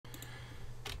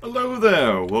Hello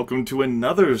there! Welcome to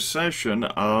another session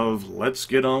of Let's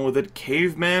Get On With It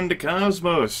Caveman to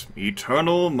Cosmos,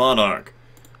 Eternal Monarch.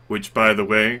 Which, by the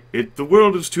way, the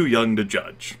world is too young to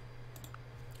judge.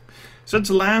 Since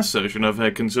the last session, I've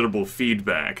had considerable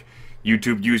feedback.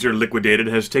 YouTube user Liquidated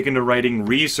has taken to writing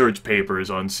research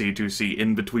papers on C2C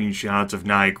in between shots of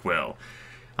NyQuil.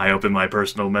 I open my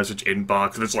personal message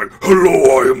inbox and it's like,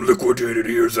 "Hello, I am Liquidated,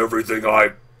 here's everything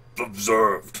I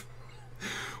observed."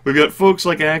 We've got folks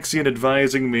like Axion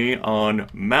advising me on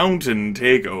mountain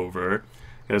takeover,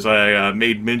 as I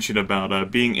made mention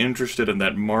about being interested in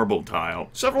that marble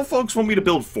tile. Several folks want me to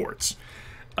build forts.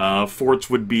 Forts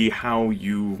would be how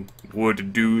you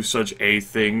would do such a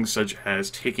thing, such as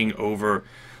taking over...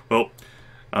 Well,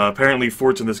 apparently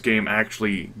forts in this game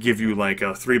actually give you like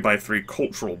a 3x3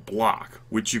 cultural block,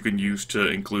 which you can use to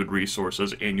include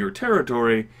resources in your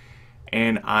territory.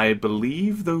 And I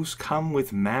believe those come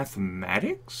with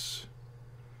mathematics?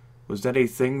 Was that a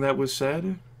thing that was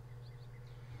said?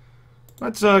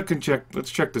 Let's check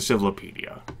the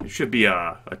Civilopedia. It should be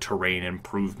a terrain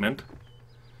improvement.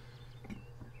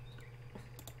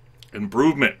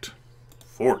 Improvement.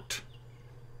 Fort.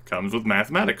 Comes with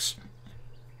mathematics.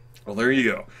 Well, there you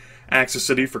go. Access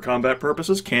city for combat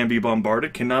purposes, can be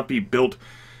bombarded, cannot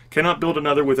build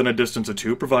another within a distance of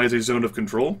 2, provides a zone of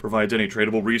control, provides any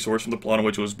tradable resource from the plot on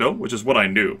which it was built, which is what I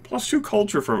knew. +2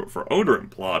 culture for owner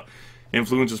and plot.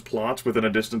 Influences plots within a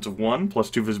distance of 1,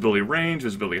 +2 visibility range,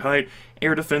 visibility height,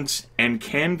 air defense, and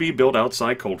can be built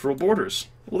outside cultural borders.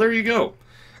 Well, there you go.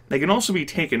 They can also be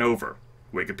taken over.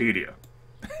 Wikipedia.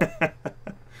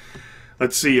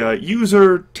 Let's see,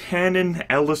 user Tannen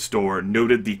Ellistor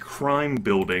noted the crime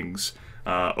buildings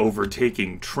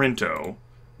overtaking Trento,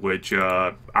 which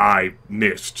I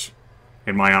missed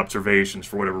in my observations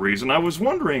for whatever reason. I was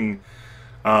wondering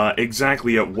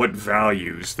exactly at what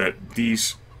values that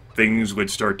these things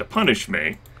would start to punish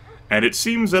me, and it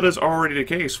seems that is already the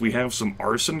case. We have some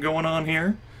arson going on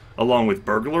here, along with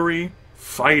burglary,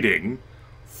 fighting,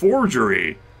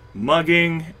 forgery,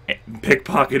 mugging,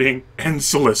 pickpocketing, and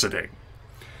soliciting.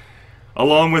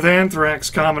 Along with anthrax,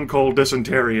 common cold,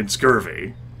 dysentery, and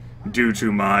scurvy, due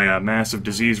to my massive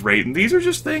disease rate, and these are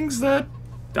just things that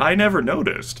I never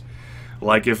noticed.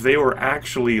 Like, if they were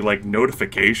actually, like,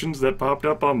 notifications that popped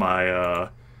up on my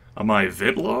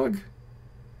vidlog,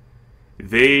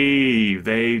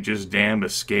 they just damn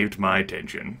escaped my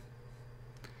attention.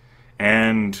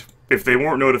 And if they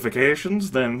weren't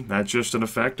notifications, then that's just an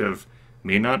effect of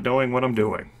me not knowing what I'm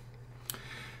doing.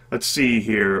 Let's see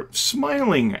here.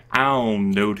 Smiling Owl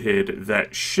noted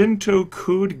that Shinto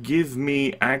could give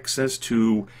me access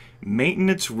to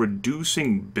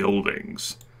maintenance-reducing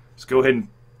buildings. Let's go ahead and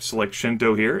select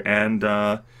Shinto here, and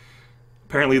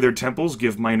apparently their temples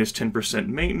give -10%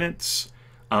 maintenance.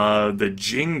 The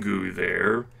Jingu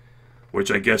there,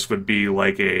 which I guess would be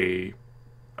like a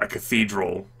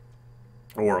cathedral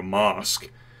or a mosque,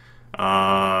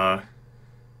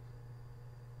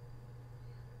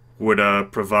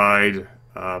 would provide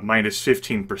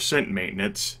 -15%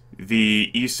 maintenance.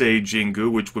 The Issei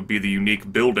Jingu, which would be the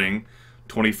unique building,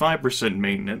 25%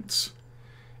 maintenance.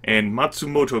 And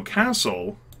Matsumoto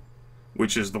Castle,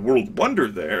 which is the world wonder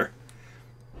there,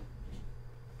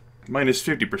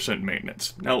 -50%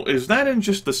 maintenance. Now, is that in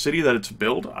just the city that it's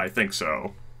built? I think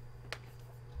so.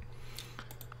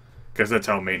 Because that's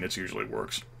how maintenance usually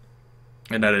works.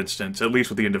 In that instance, at least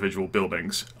with the individual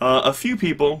buildings. A few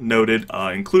people noted,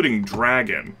 including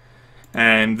Dragon,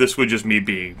 and this would just me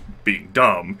being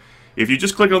dumb, if you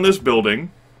just click on this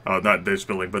building, not this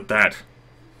building, but that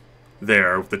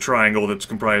there, the triangle that's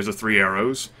comprised of 3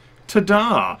 arrows,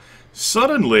 ta-da!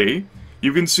 Suddenly,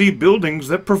 you can see buildings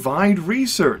that provide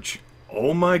research.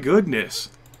 Oh my goodness,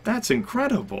 that's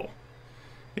incredible,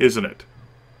 isn't it?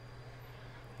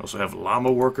 Also have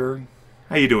Llama Worker.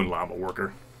 How you doing, Llama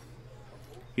Worker?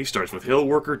 He starts with Hill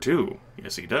Worker, too.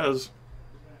 Yes, he does.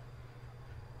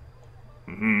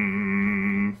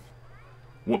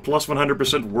 Plus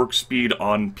 100% work speed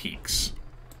on peaks.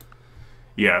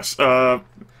 Yes,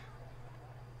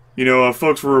 you know,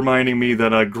 folks were reminding me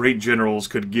that great generals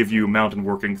could give you mountain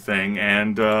working thing,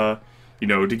 and, you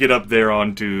know, to get up there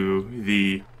onto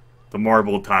the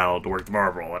marble tile to work the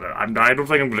marble. I don't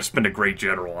think I'm going to spend a great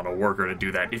general on a worker to do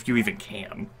that, if you even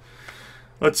can.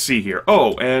 Let's see here.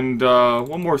 Oh, and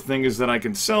one more thing is that I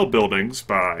can sell buildings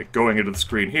by going into the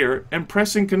screen here and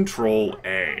pressing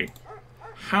Control-A.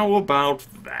 How about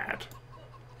that?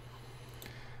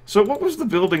 So what was the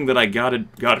building that I got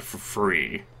it for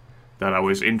free that I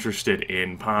was interested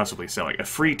in possibly selling? A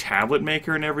free tablet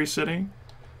maker in every city?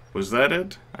 Was that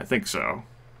it? I think so.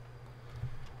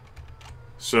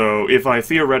 So if I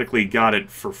theoretically got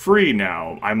it for free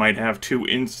now, I might have 2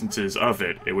 instances of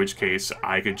it, in which case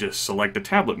I could just select the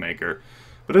tablet maker.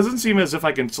 But it doesn't seem as if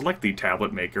I can select the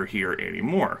tablet maker here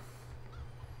anymore.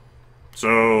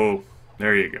 So,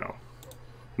 there you go.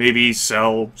 Maybe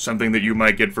sell something that you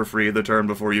might get for free the turn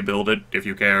before you build it, if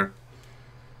you care.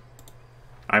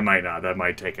 I might not, that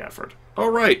might take effort.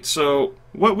 Alright, so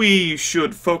what we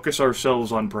should focus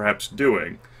ourselves on perhaps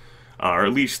doing, or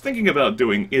at least thinking about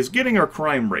doing, is getting our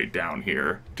crime rate down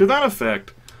here. To that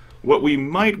effect, what we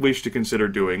might wish to consider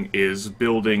doing is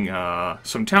building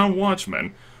some town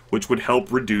watchmen, which would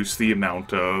help reduce the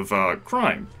amount of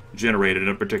crime generated in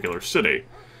a particular city.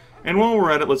 And while we're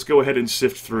at it, let's go ahead and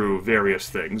sift through various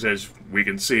things. As we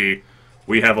can see,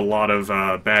 we have a lot of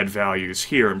bad values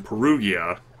here in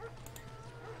Perugia.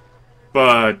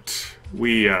 But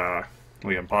we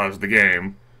can pause the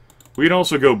game. We can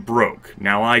also go broke.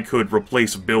 Now, I could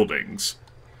replace buildings.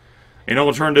 An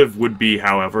alternative would be,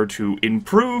 however, to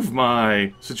improve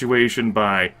my situation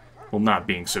by, well, not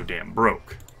being so damn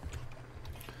broke.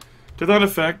 To that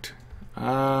effect, we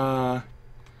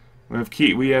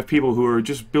have people who are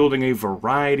just building a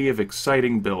variety of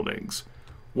exciting buildings.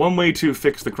 One way to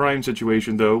fix the crime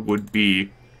situation, though, would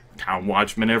be town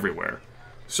watchmen everywhere.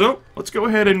 So, let's go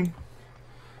ahead and,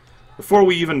 before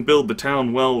we even build the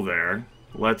town well there,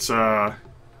 let's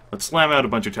slam out a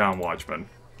bunch of town watchmen.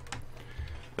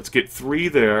 Let's get 3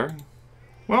 there.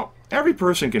 Well, every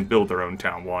person can build their own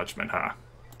town watchman, huh?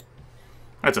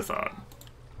 That's a thought.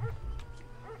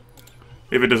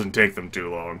 If it doesn't take them too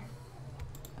long.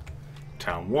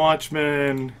 Town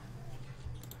watchman.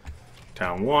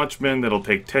 Town watchman, that'll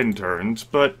take 10 turns,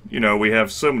 but, you know, we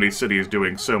have so many cities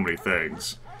doing so many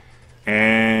things.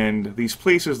 And these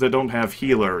places that don't have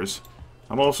healers,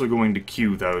 I'm also going to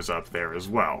queue those up there as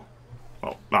well.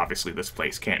 Well, obviously this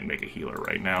place can't make a healer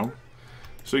right now.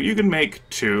 So you can make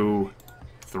 2,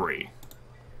 3.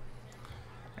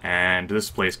 And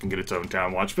this place can get its own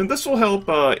town watchman. This will help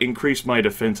increase my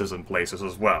defenses in places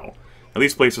as well. Now,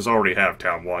 these places already have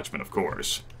town watchmen, of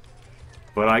course.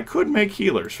 But I could make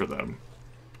healers for them.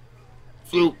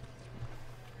 So,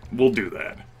 we'll do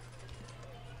that.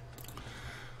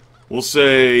 We'll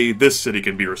say this city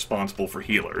can be responsible for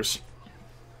healers.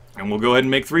 And we'll go ahead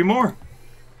and make 3 more.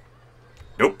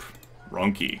 Nope.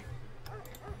 Wrong key.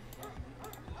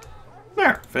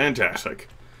 There. Fantastic.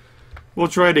 We'll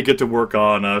try to get to work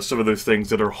on some of those things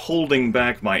that are holding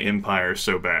back my empire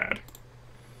so bad.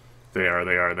 They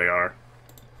are.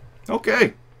 Okay.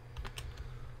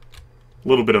 A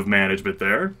little bit of management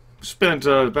there. Spent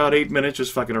about 8 minutes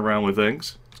just fucking around with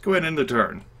things. Let's go ahead and end the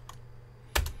turn.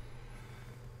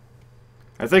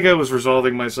 I think I was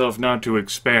resolving myself not to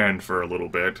expand for a little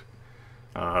bit.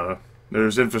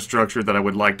 There's infrastructure that I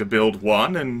would like to build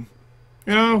one, and,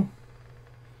 you know,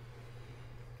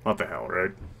 what the hell,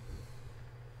 right?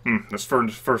 This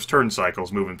first turn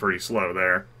cycle's moving pretty slow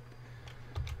there.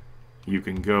 You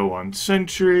can go on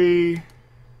sentry.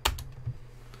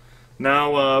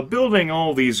 Now, building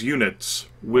all these units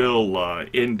will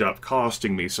end up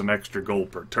costing me some extra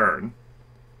gold per turn.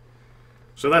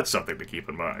 So that's something to keep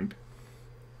in mind.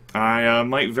 I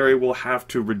might very well have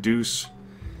to reduce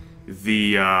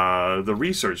the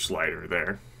research slider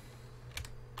there.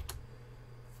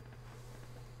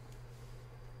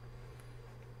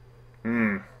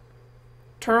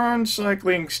 Turn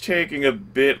cycling's taking a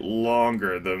bit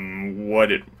longer than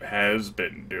what it has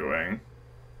been doing.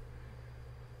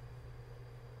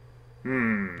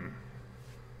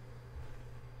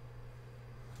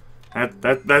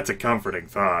 That's a comforting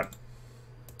thought.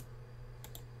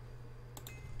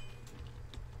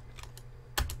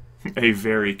 A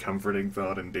very comforting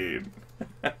thought indeed.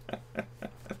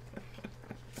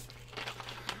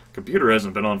 Computer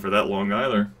hasn't been on for that long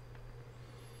either.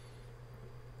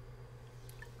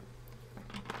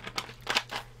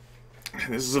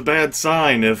 This is a bad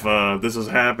sign if this is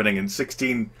happening in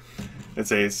let's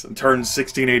say it's turn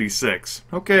 1686.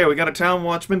 Okay, we got a town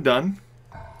watchman done.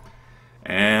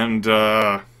 And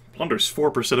plunders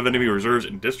 4% of enemy reserves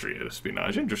in district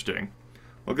espionage. Interesting.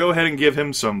 We'll go ahead and give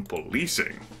him some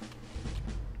policing.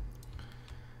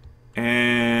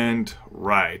 And,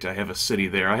 right, I have a city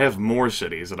there. I have more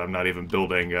cities that I'm not even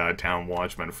building town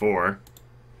watchmen for.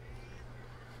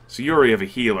 So you already have a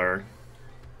healer.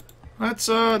 Let's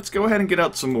go ahead and get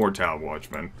out some more town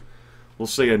watchmen. We'll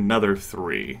say another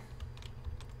 3.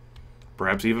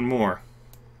 Perhaps even more.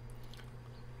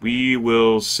 We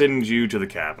will send you to the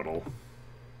capital.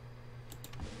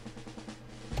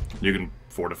 You can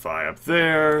fortify up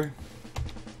there.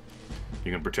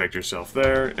 You can protect yourself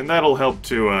there. And that'll help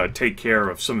to take care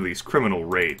of some of these criminal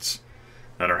rates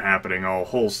that are happening all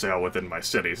wholesale within my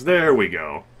cities. There we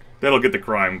go. That'll get the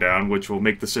crime down, which will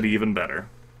make the city even better.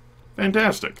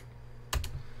 Fantastic.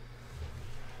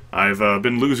 I've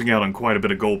been losing out on quite a bit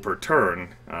of gold per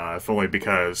turn, if only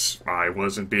because I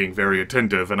wasn't being very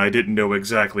attentive and I didn't know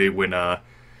exactly when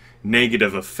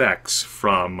negative effects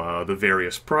from the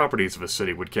various properties of a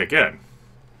city would kick in.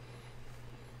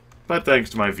 But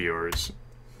thanks to my viewers,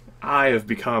 I have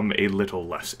become a little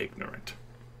less ignorant.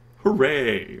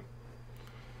 Hooray!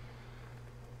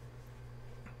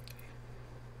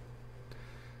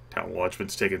 Town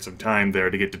Watchman's taking some time there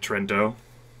to get to Trento.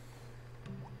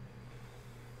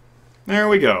 There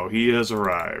we go, he has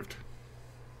arrived.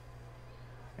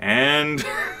 And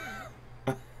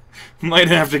might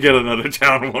have to get another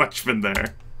Town Watchman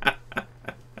there.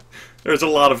 There's a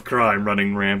lot of crime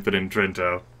running rampant in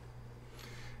Trento.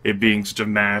 It being such a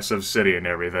massive city and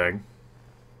everything.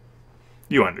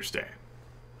 You understand.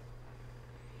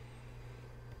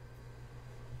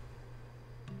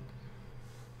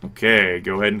 Okay,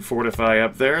 go ahead and fortify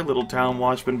up there, little Town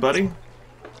Watchman buddy.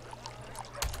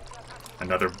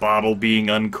 Another bottle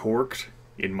being uncorked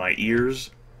in my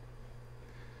ears.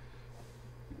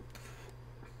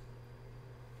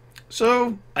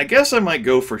 So, I guess I might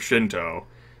go for Shinto,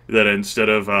 that instead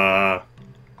of,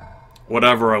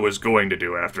 whatever I was going to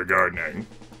do after gardening.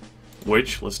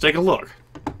 Which, let's take a look.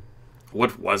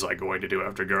 What was I going to do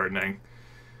after gardening?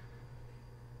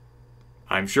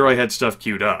 I'm sure I had stuff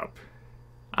queued up.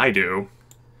 I do.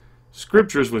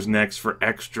 Scriptures was next for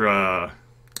extra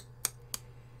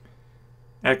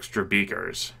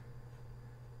beakers.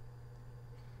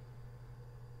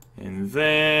 And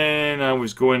then I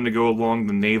was going to go along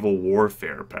the naval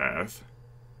warfare path.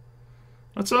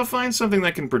 Let's find something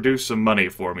that can produce some money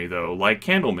for me, though, like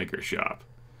Candlemaker's Shop.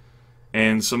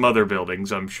 And some other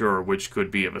buildings, I'm sure, which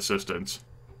could be of assistance.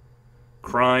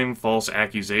 Crime, false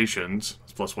accusations,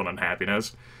 +1 on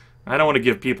happiness. I don't want to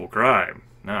give people crime.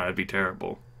 No, that'd be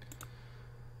terrible.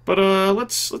 But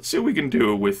let's see what we can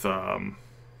do with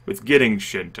getting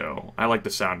Shinto. I like the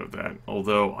sound of that,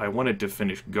 although I wanted to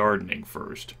finish gardening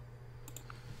first,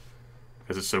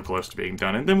 because it's so close to being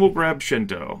done. And then we'll grab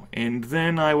Shinto, and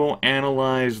then I will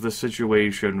analyze the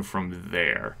situation from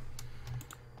there.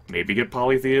 Maybe get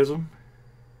polytheism?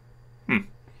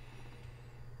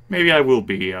 Maybe I will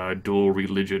be a dual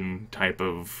religion type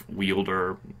of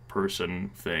wielder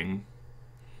person thing.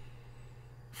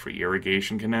 Free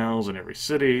irrigation canals in every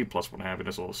city, +1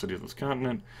 happiness all the cities on this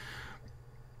continent.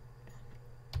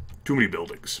 Too many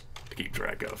buildings to keep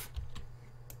track of.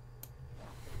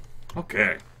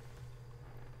 Okay.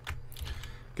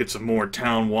 Get some more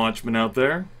Town Watchmen out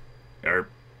there. Are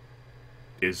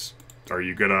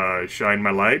you gonna shine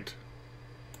my light?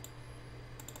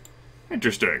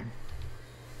 Interesting.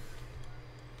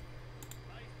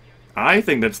 I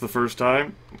think that's the first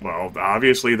time. Well,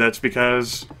 obviously that's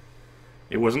because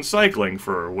it wasn't cycling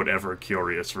for whatever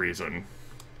curious reason.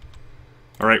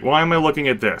 Alright, why am I looking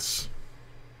at this?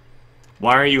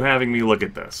 Why are you having me look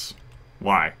at this?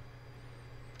 Why?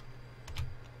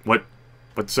 What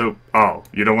so... Oh,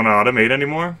 you don't want to automate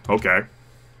anymore? Okay.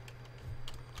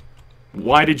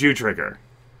 Why did you trigger?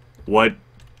 What?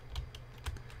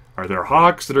 Are there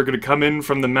hawks that are going to come in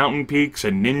from the mountain peaks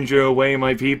and ninja away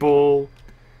my people?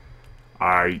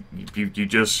 You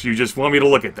just want me to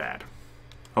look at that?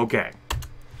 Okay.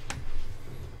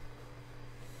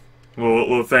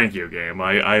 Well, thank you, game.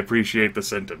 I appreciate the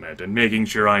sentiment and making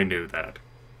sure I knew that.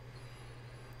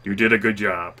 You did a good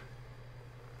job.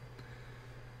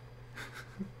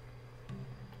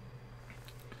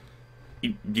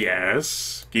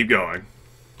 Yes. Keep going.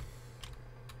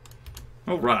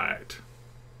 Alright.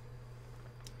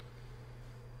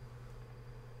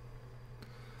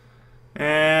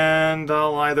 And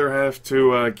I'll either have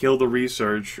to kill the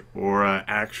research or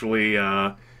actually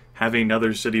have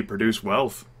another city produce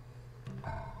wealth.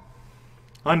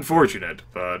 Unfortunate,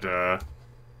 but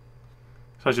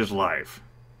such is life.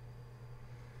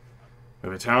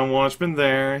 With a Town Watchman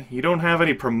there, you don't have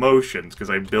any promotions because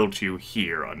I built you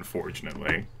here,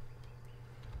 unfortunately.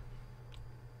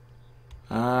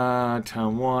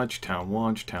 Town Watch, Town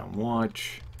Watch, Town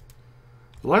Watch.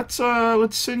 Let's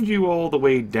send you all the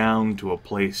way down to a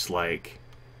place like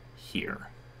here.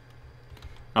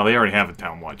 Oh, they already have a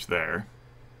Town Watch there.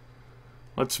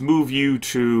 Let's move you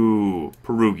to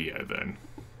Perugia, then.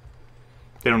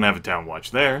 They don't have a Town Watch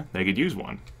there. They could use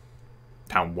one.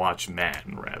 Town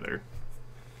Watchman, rather.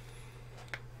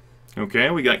 Okay,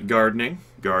 we got gardening.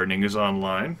 Gardening is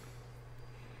online.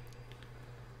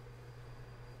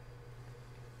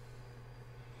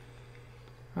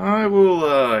 I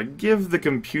will give the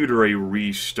computer a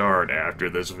restart after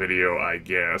this video, I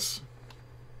guess.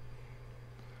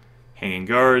 Hanging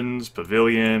gardens,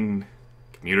 pavilion,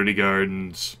 community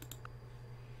gardens.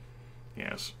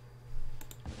 Yes.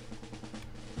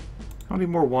 How many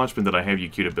more watchmen did I have you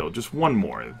queue to build? Just one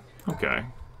more. Okay.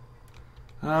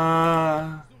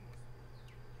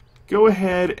 Go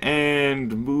ahead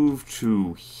and move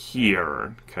to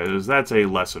here, because that's a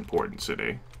less important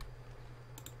city.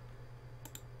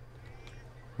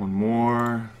 One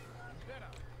more.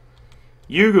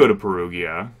 You go to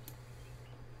Perugia.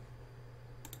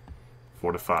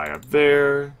 Fortify up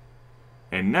there.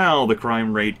 And now the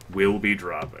crime rate will be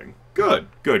dropping. Good,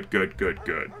 good, good, good,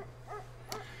 good.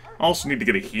 Also need to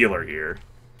get a healer here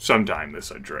sometime this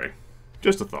century.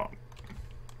 Just a thought.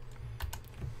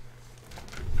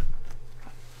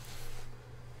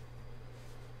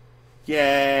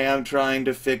 Yay, I'm trying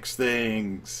to fix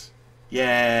things.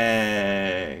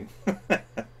 Yay.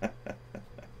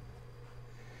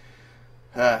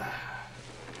 Of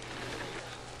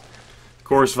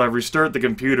course, if I restart the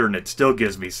computer and it still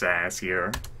gives me sass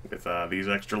here, with these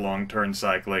extra long turn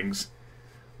cyclings,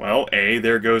 well, A,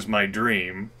 there goes my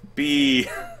dream. B,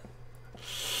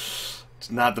 it's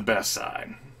not the best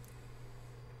sign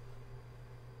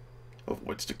of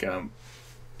what's to come.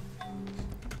 I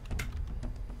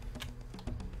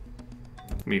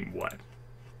mean, what?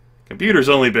 Computer's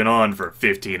only been on for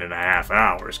 15.5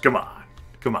 hours. Come on.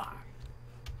 Come on.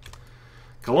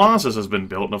 Colossus has been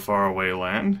built in a faraway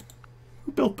land.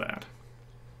 Who built that?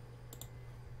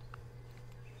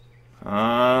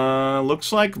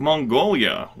 Looks like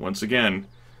Mongolia, once again.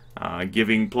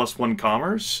 Giving +1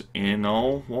 commerce in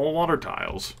all water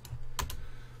tiles.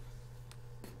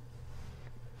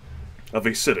 Of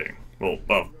a city. Well,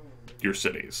 of your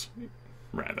cities,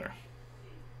 rather.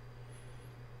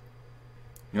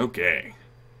 Okay.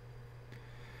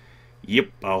 Yep,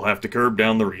 I'll have to curb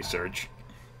down the research.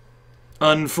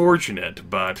 Unfortunate,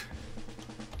 but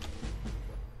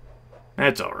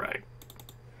that's alright.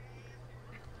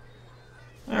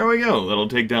 There we go, that'll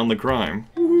take down the crime.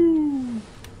 Woohoo!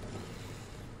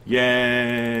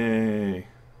 Yay!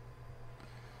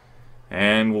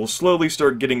 And we'll slowly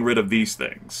start getting rid of these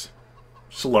things.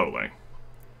 Slowly.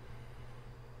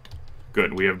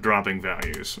 Good, we have dropping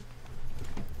values.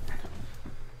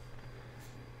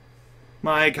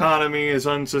 My economy is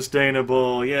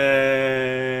unsustainable.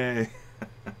 Yay!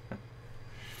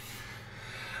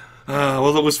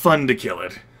 Well, it was fun to kill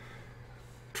it.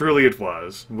 Truly it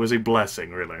was. It was a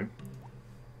blessing, really.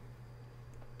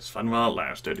 It's fun while it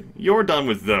lasted. You're done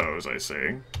with those, I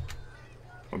see.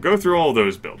 We'll go through all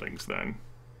those buildings, then.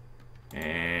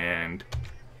 And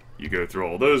you go through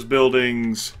all those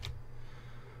buildings.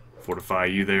 Fortify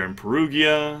you there in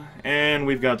Perugia. And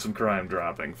we've got some crime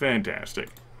dropping. Fantastic.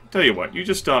 Tell you what, you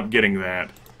just stop getting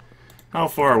that. How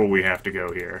far will we have to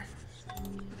go here?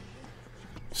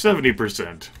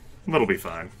 70%. That'll be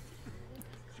fine.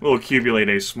 We'll accumulate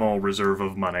a small reserve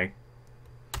of money.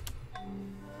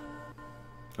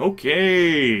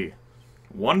 Okay.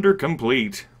 Wonder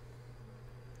complete.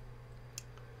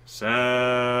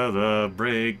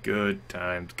 Celebrate good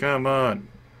times. Come on.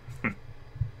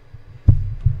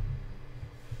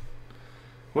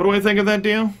 What do I think of that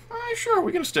deal? Sure,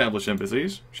 we can establish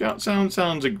empathies.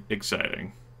 Sounds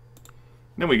exciting.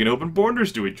 Then we can open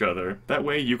borders to each other. That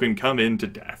way you can come in to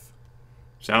death.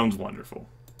 Sounds wonderful.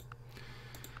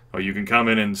 Oh, you can come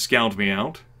in and scout me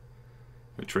out.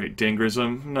 Betrayed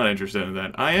Tingrism. I'm not interested in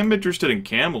that. I am interested in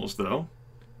camels, though.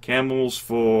 Camels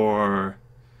for...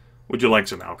 Would you like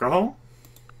some alcohol?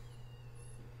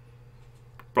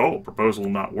 Oh, proposal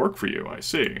will not work for you, I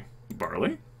see.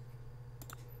 Barley?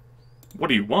 What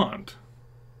do you want?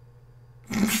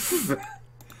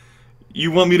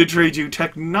 You want me to trade you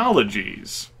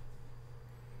technologies?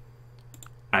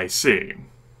 I see.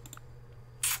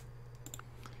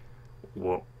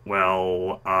 Well,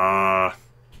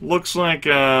 looks like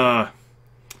Kublai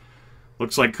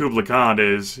Khan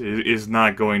is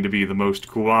not going to be the most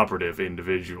cooperative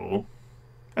individual.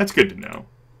 That's good to know.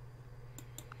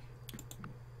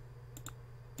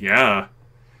 Yeah.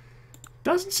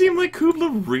 Doesn't seem like Kublai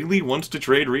really wants to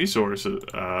trade resources.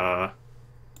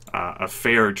 A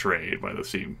fair trade by the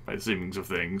seemings of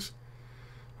things.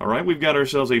 Alright, we've got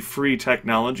ourselves a free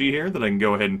technology here that I can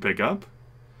go ahead and pick up.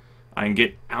 I can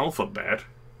get Alphabet,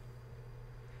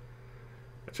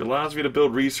 which allows me to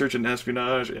build research and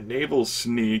espionage, enable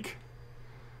sneak,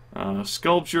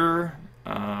 sculpture,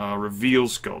 reveal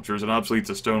sculptures, and obsoletes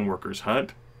a stoneworker's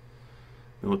hut,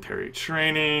 military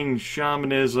training,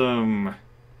 shamanism,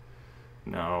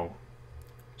 no,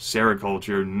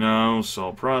 sericulture, no,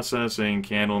 salt processing,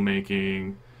 candle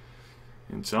making,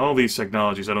 and so all these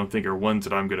technologies I don't think are ones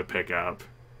that I'm going to pick up.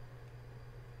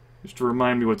 Just to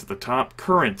remind me what's at the top,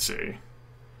 currency.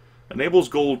 Enables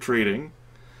gold trading.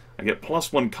 I get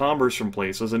 +1 commerce from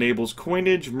places. Enables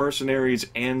coinage, mercenaries,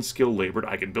 and skilled labor.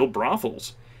 I can build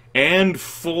brothels. And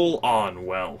full-on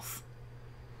wealth.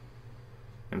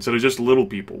 Instead of just little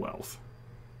people wealth.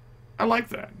 I like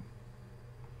that.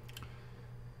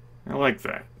 I like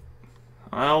that.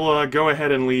 I'll go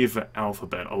ahead and leave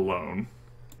Alphabet alone.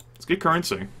 Let's get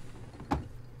currency.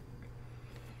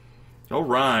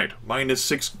 Alright,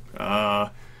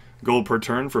 -6 gold per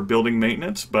turn for building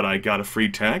maintenance, but I got a free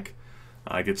tech.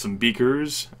 I get some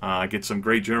beakers, I get some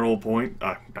great general point,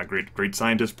 not great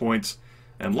scientist points,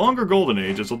 and longer golden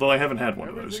ages, although I haven't had one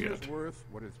of those yet. Everything is worth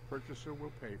what its purchaser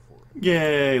will pay for it.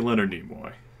 Yay, Leonard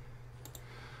Nimoy.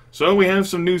 So we have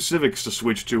some new civics to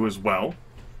switch to as well.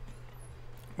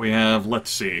 We have,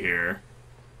 let's see here.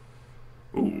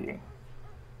 Ooh.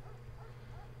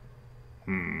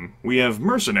 We have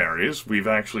mercenaries. We've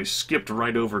actually skipped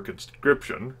right over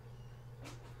conscription.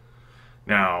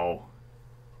 Now,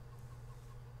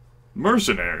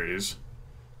 mercenaries,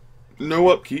 no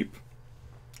upkeep.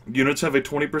 Units have a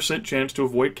 20% chance to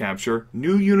avoid capture.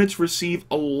 New units receive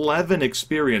 11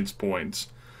 experience points.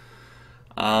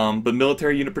 But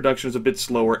military unit production is a bit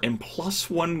slower, and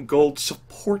 +1 gold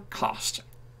support cost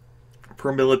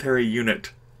per military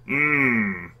unit.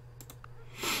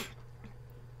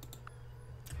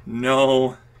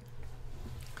 No.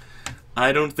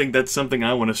 I don't think that's something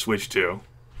I want to switch to.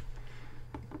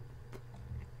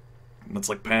 That's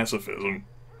like pacifism.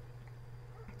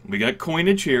 We got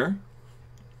coinage here,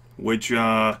 which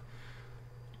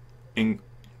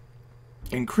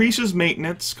increases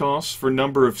maintenance costs for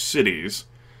number of cities,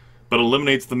 but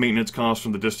eliminates the maintenance costs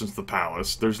from the distance to the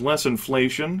palace. There's less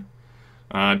inflation,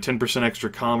 10% extra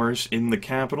commerce in the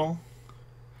capital.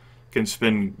 Can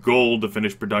spend gold to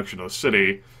finish production of the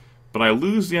city, but I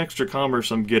lose the extra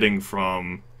commerce I'm getting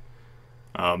from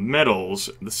metals.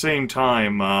 At the same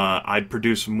time, I'd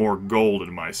produce more gold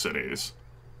in my cities.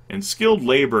 And skilled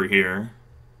labor here,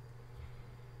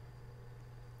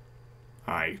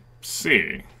 I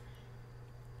see.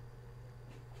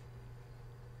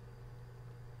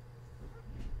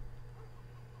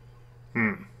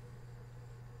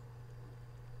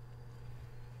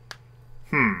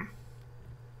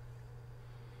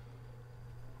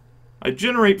 I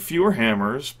generate fewer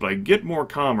hammers, but I get more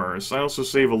commerce. I also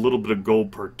save a little bit of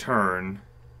gold per turn.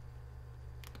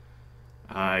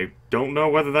 I don't know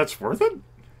whether that's worth it.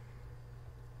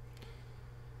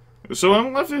 So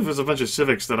I'm left with a bunch of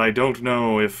civics that I don't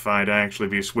know if I'd actually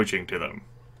be switching to them.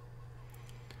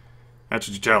 That's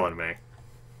what you're telling me.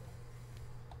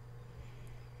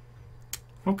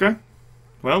 Okay.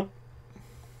 Well,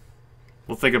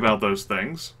 we'll think about those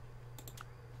things.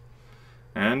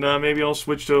 And maybe I'll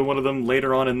switch to one of them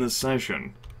later on in this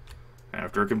session,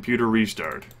 after a computer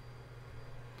restart.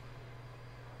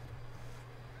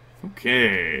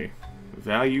 Okay.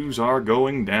 Values are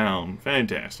going down.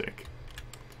 Fantastic.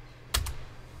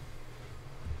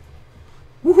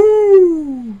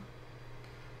 Woohoo!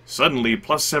 Suddenly,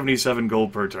 +77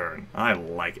 gold per turn. I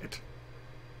like it.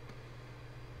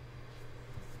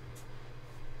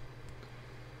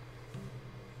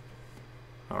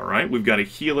 Alright, we've got a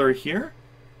healer here.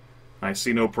 I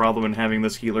see no problem in having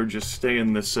this healer just stay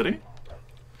in this city.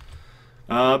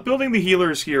 Building the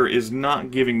healers here is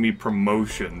not giving me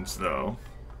promotions, though.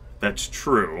 That's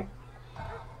true.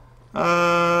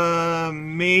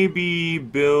 Maybe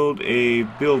build a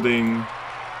building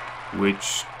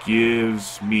which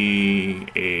gives me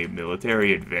a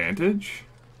military advantage?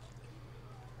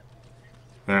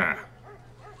 I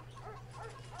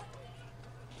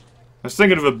was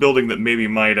thinking of a building that maybe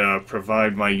might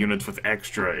provide my units with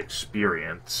extra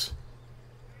experience.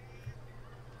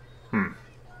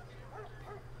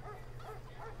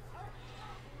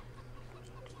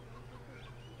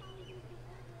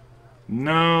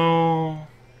 No.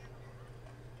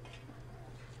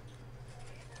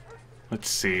 Let's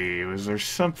see, was there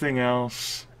something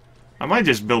else? I might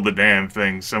just build the damn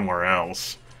thing somewhere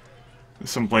else.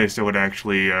 Someplace that would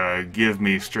actually give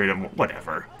me straight up...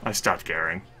 Whatever. I stopped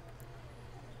caring.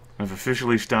 I've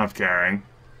officially stopped caring.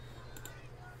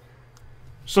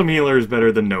 Some healer is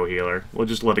better than no healer. We'll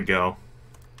just let it go.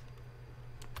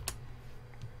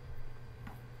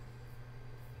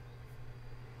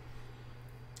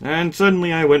 And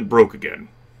suddenly I went broke again.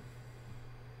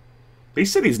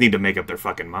 These cities need to make up their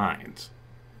fucking minds.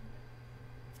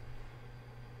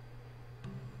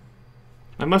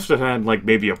 I must have had, like,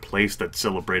 maybe a place that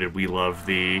celebrated We Love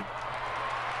Thee.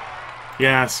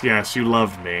 Yes, yes, you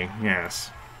love me.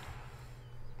 Yes.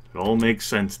 It all makes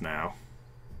sense now.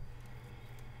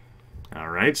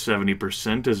 Alright,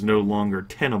 70% is no longer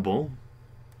tenable.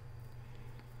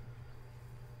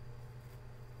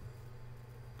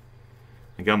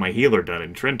 I got my healer done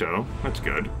in Trento. That's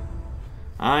good.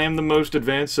 I am the most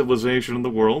advanced civilization in the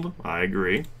world. I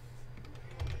agree.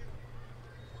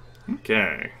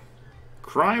 Okay.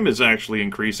 Crime is actually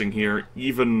increasing here,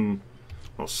 even,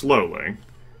 well, slowly.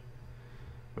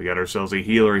 We got ourselves a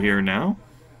healer here now.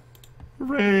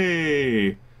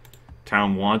 Hooray!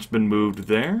 Town Watchman moved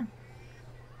there.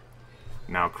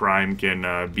 Now crime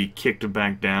can be kicked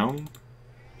back down.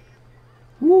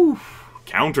 Woo!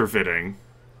 Counterfeiting.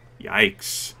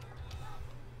 Yikes.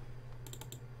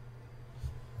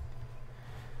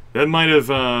 That might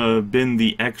have been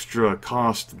the extra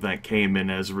cost that came in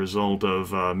as a result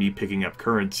of me picking up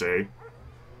currency.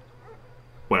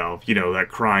 Well, you know, that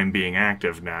crime being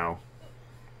active now.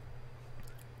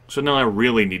 So now I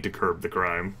really need to curb the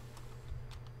crime.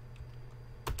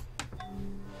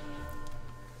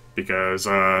 Because,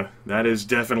 that is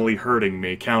definitely hurting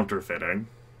me, counterfeiting.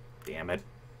 Damn it.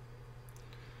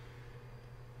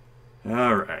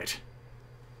 Alright.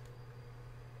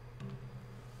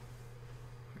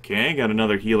 Okay, got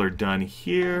another healer done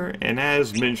here, and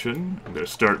as mentioned, I'm going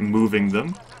to start moving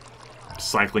them,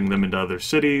 cycling them into other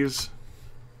cities.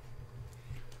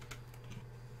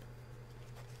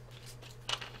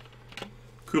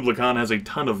 Kublai Khan has a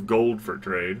ton of gold for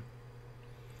trade.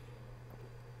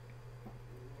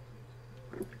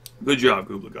 Good job,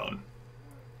 Kublai Khan.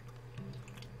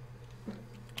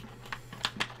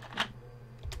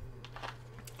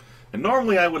 And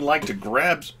normally I would like to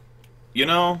grab... You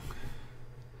know...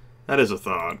 That is a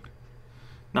thought.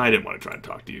 No, I didn't want to try and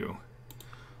talk to you.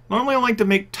 Normally I like to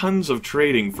make tons of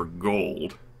trading for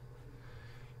gold.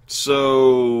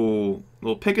 So...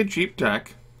 We'll pick a cheap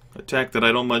tech. A tech that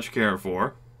I don't much care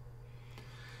for.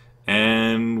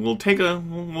 And we'll take a...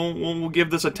 We'll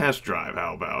give this a test drive,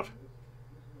 how about?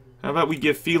 How about we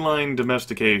give feline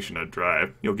domestication a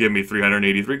drive? You'll give me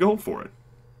 383 gold for it.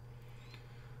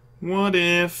 What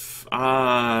if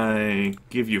I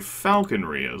give you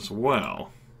falconry as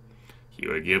well? You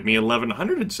would give me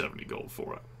 1,170 gold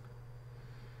for it.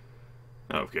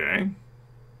 Okay.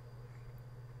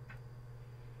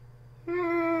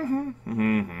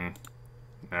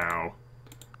 Now,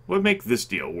 what would make this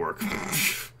deal work?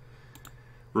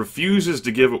 Refuses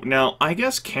to give... Now, I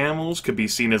guess camels could be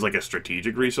seen as like a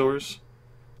strategic resource.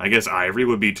 I guess ivory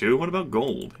would be too. What about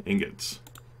gold? Ingots.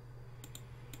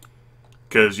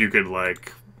 Because you could,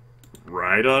 like,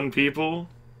 ride on people?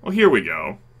 Well, here we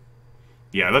go.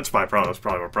 Yeah, that's my problem. That's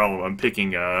probably my problem. I'm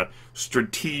picking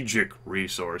strategic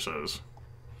resources.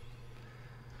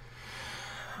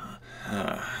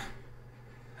 Oh,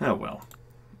 well.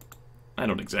 I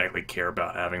don't exactly care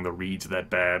about having the reeds that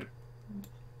bad.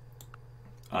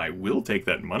 I will take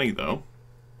that money, though.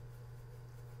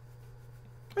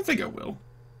 I think I will.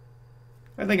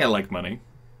 I think I like money.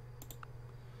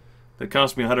 That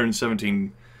cost me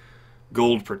 117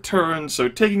 gold per turn, so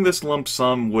taking this lump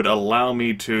sum would allow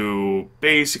me to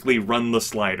basically run the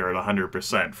slider at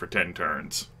 100% for 10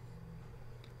 turns.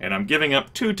 And I'm giving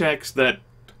up 2 techs that,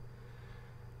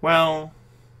 well,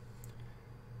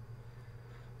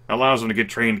 allows them to get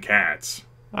trained cats.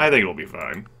 I think it'll be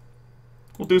fine.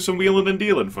 We'll do some wheeling and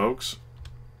dealing, folks.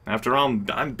 After all,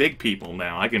 I'm big people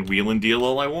now. I can wheel and deal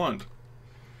all I want.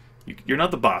 You're not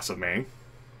the boss of me.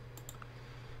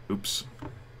 Oops.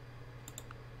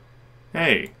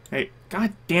 Hey,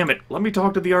 god damn it. Let me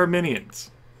talk to the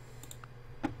Armenians.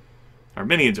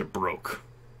 Armenians are broke.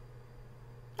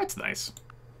 That's nice.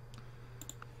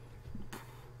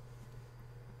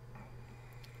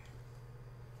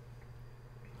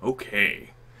 Okay.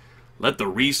 Let the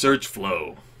research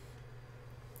flow.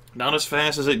 Not as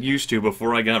fast as it used to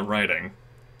before I got writing.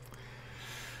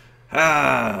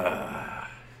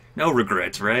 No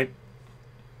regrets, right?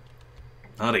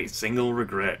 Not a single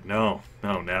regret. No,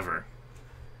 never.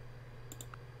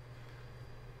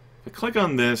 If I click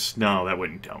on this, no, that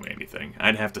wouldn't tell me anything.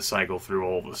 I'd have to cycle through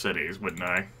all the cities, wouldn't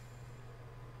I?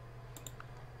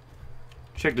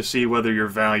 Check to see whether your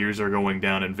values are going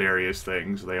down in various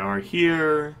things. They are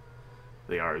here.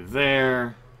 They are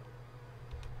there.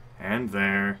 And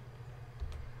there.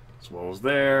 As well as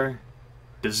there.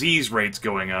 Disease rate's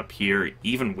going up here,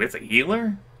 even with a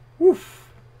healer?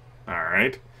 Woof.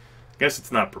 Alright. Guess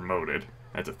it's not promoted.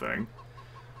 That's a thing.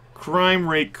 Crime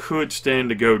rate could stand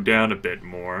to go down a bit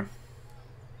more.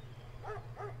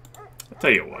 I'll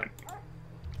tell you what.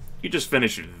 You just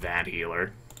finish that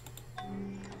healer.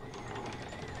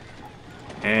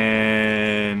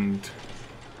 And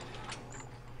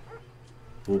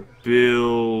we'll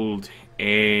build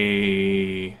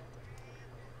a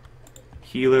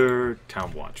healer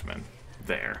town watchman.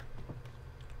 There.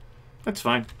 That's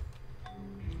fine.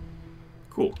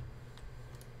 Cool.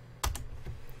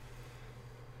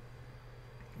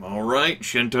 Alright,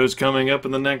 Shinto's coming up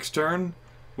in the next turn.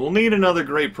 We'll need another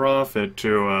great prophet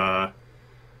to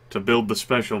build the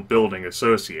special building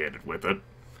associated with it.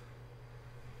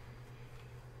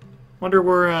 Wonder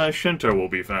where Shinto will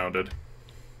be founded.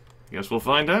 Guess we'll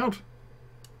find out.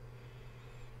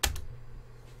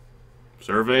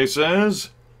 Survey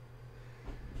says...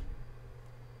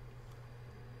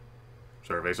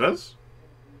 Survey says?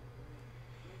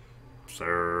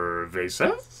 Survey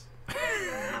says?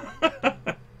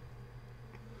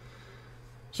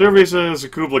 Survey says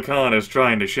Kublai Khan is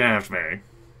trying to shaft me.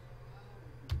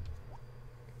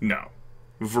 No.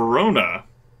 Verona?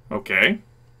 Okay.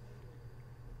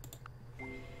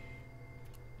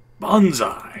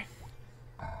 Bonsai.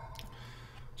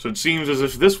 So it seems as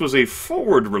if this was a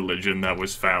forward religion that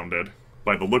was founded,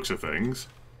 by the looks of things.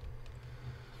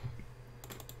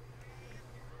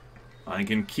 I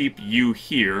can keep you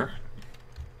here,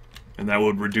 and that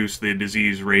would reduce the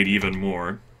disease rate even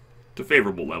more to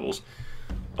favorable levels.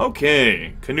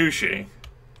 Okay, Kanushi.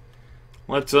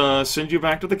 Let's send you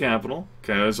back to the capital,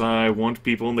 because I want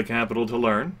people in the capital to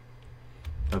learn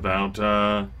about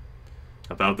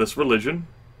this religion.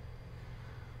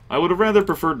 I would have rather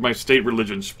preferred my state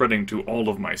religion spreading to all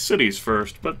of my cities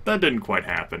first, but that didn't quite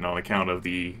happen on account of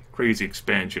the crazy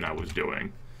expansion I was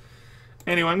doing.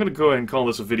 Anyway, I'm going to go ahead and call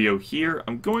this a video here.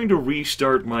 I'm going to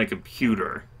restart my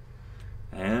computer.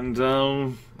 And,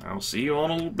 I'll see you all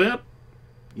in a little bit.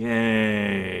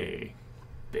 Yay.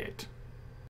 Bit.